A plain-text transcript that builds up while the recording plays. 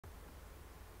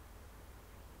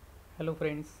Hello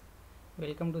friends,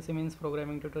 welcome to Siemens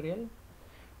programming tutorial.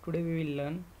 Today we will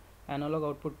learn analog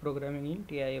output programming in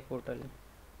TIA portal.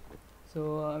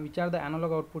 So which are the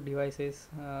analog output devices?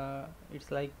 It's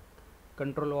like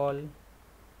control wall.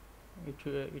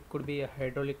 It could be a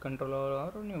hydraulic controller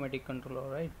or a pneumatic controller,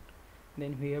 right?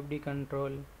 Then VFD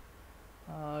control.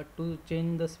 To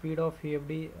change the speed of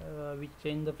VFD, we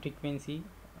change the frequency,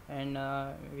 and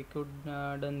we could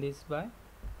done this by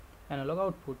analog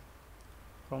output.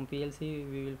 From PLC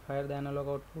we will fire the analog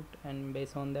output, and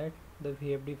based on that the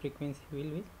VFD frequency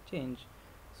will change.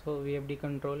 So VFD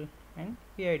control and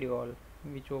PID all,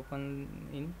 which open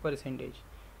in percentage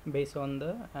based on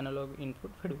the analog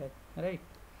input feedback, right?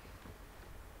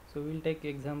 So we'll take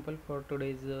example for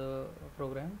today's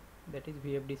program, that is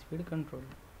VFD speed control.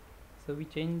 So we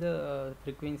change the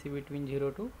frequency between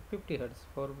 0 to 50 Hz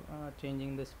for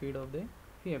changing the speed of the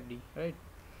VFD, right?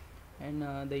 And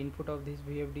the input of this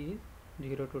VFD is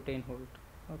 0 to 10 volt.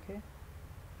 Okay,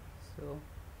 so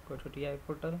go to TI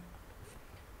portal.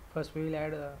 First we will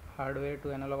add hardware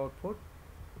to analog output.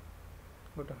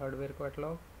 Go to hardware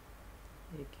catalog,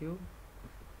 AQ,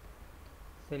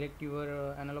 select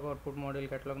your analog output model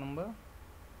catalog number.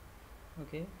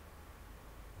 Okay,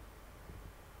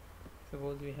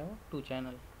 suppose we have 2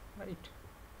 channel, right?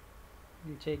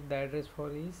 We'll check the address for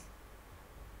these.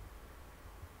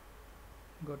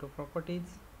 Go to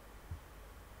properties.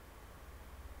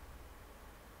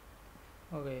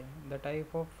 Okay, the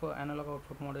type of analog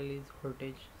output model is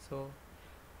voltage, so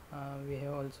we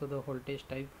have also the voltage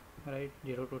type, right?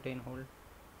 0 to 10 volt,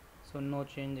 so no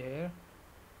change here.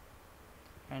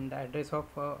 And the address of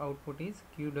output is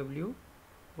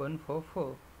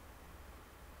QW144.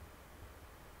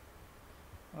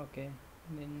 okay,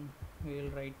 then we will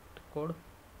write code.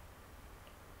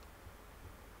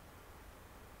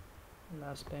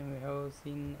 Last time we have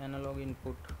seen analog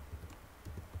input.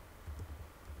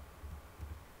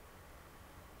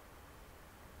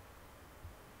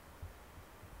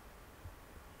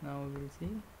 Now we will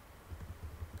see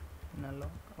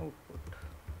analog output.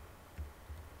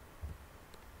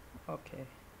 Okay,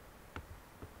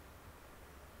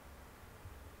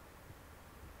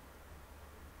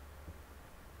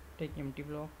 take empty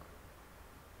block.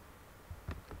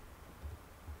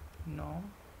 Now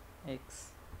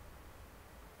X.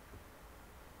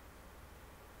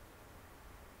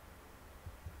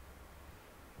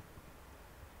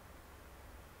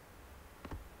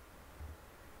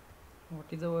 What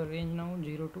is our range now?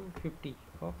 0 to 50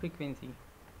 for frequency.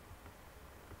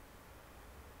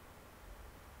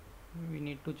 We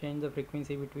need to change the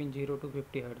frequency between 0 to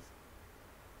 50 Hz.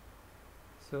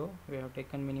 So we have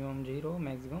taken minimum 0,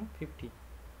 maximum 50.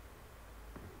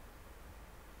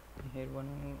 Here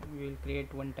we will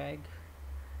create one tag.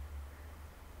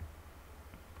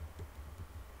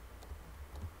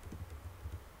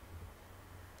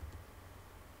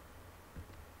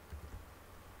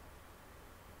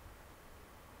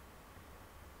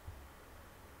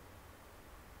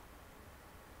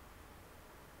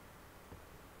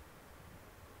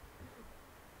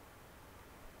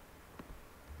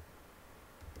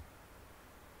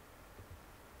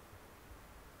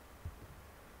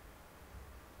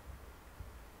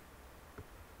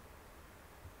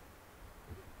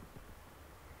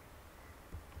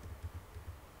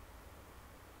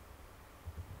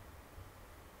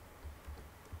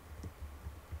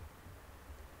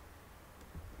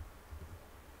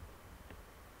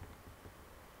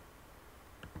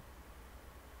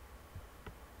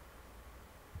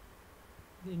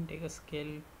 Then take a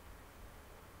scale.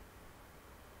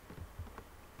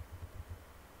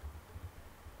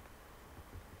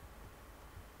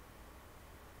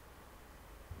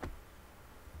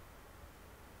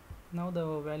 Now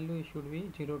the value should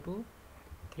be 0 to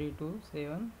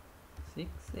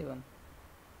 32767.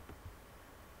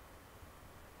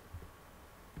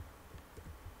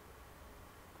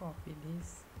 Copy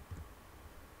this.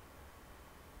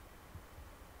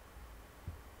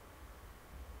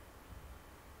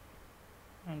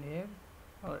 And here,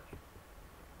 or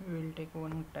we will take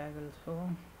one tag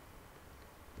also.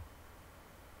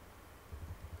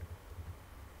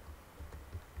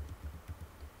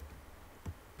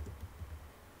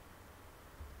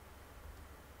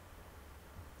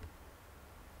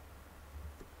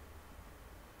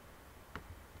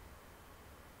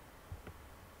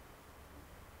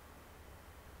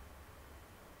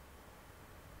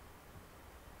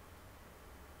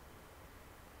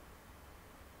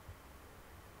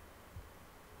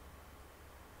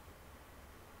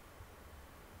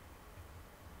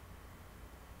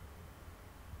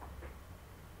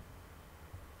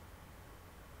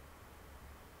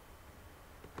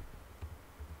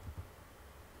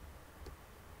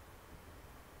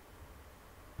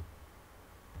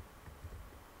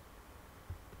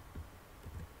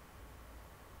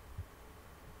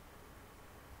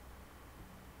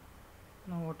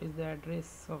 what is the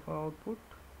address of our output?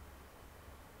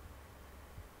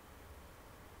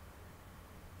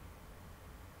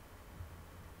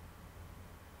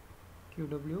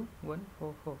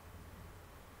 QW144.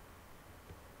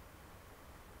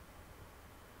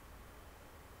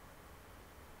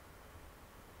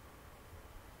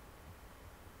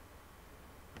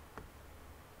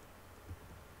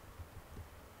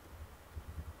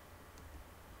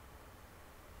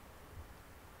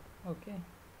 Okay,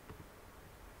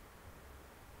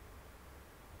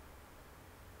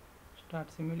 start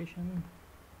simulation,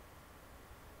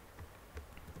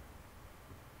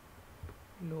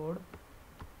 load,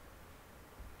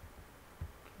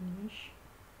 finish,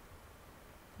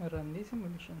 run the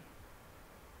simulation.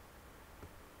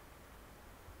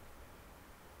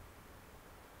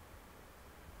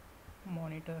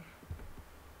 Monitor.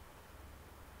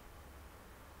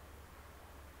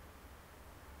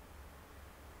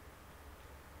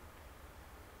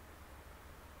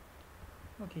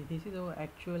 Okay, this is our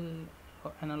actual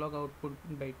analog output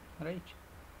bit, right?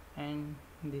 And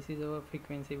this is our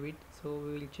frequency bit, so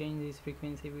we will change this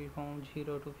frequency bit from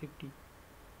 0 to 50.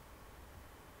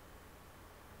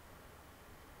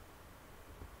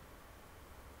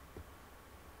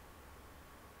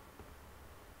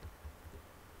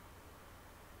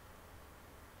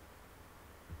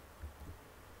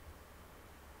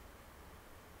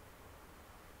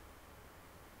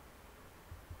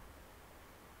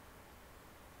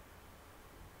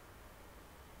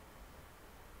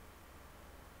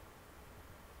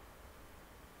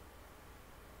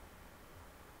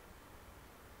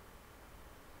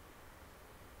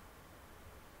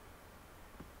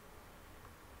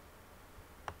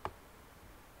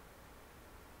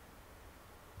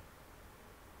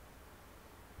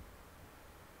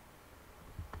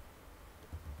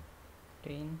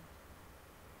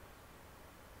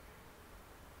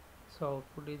 So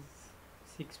output is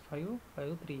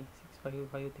 6553.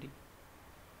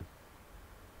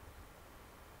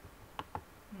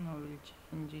 Now we'll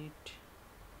change it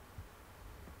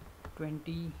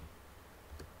 20.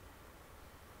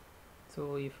 So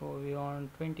if we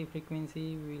want 20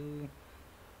 frequency, we'll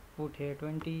put here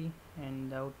 20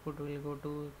 and the output will go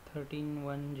to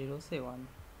 13107.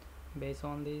 Based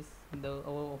on this,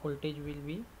 our voltage will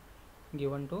be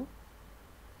given to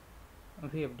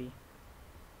VFD.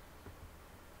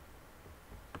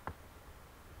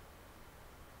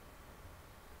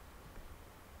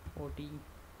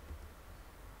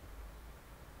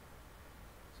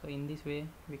 So in this way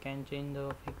we can change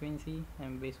the frequency,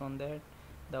 and based on that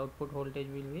the output voltage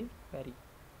will be vary.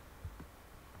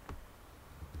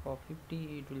 For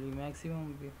 50 it will be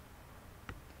maximum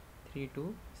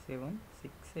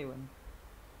 32767.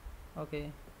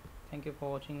 Okay, thank you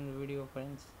for watching the video,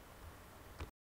 friends.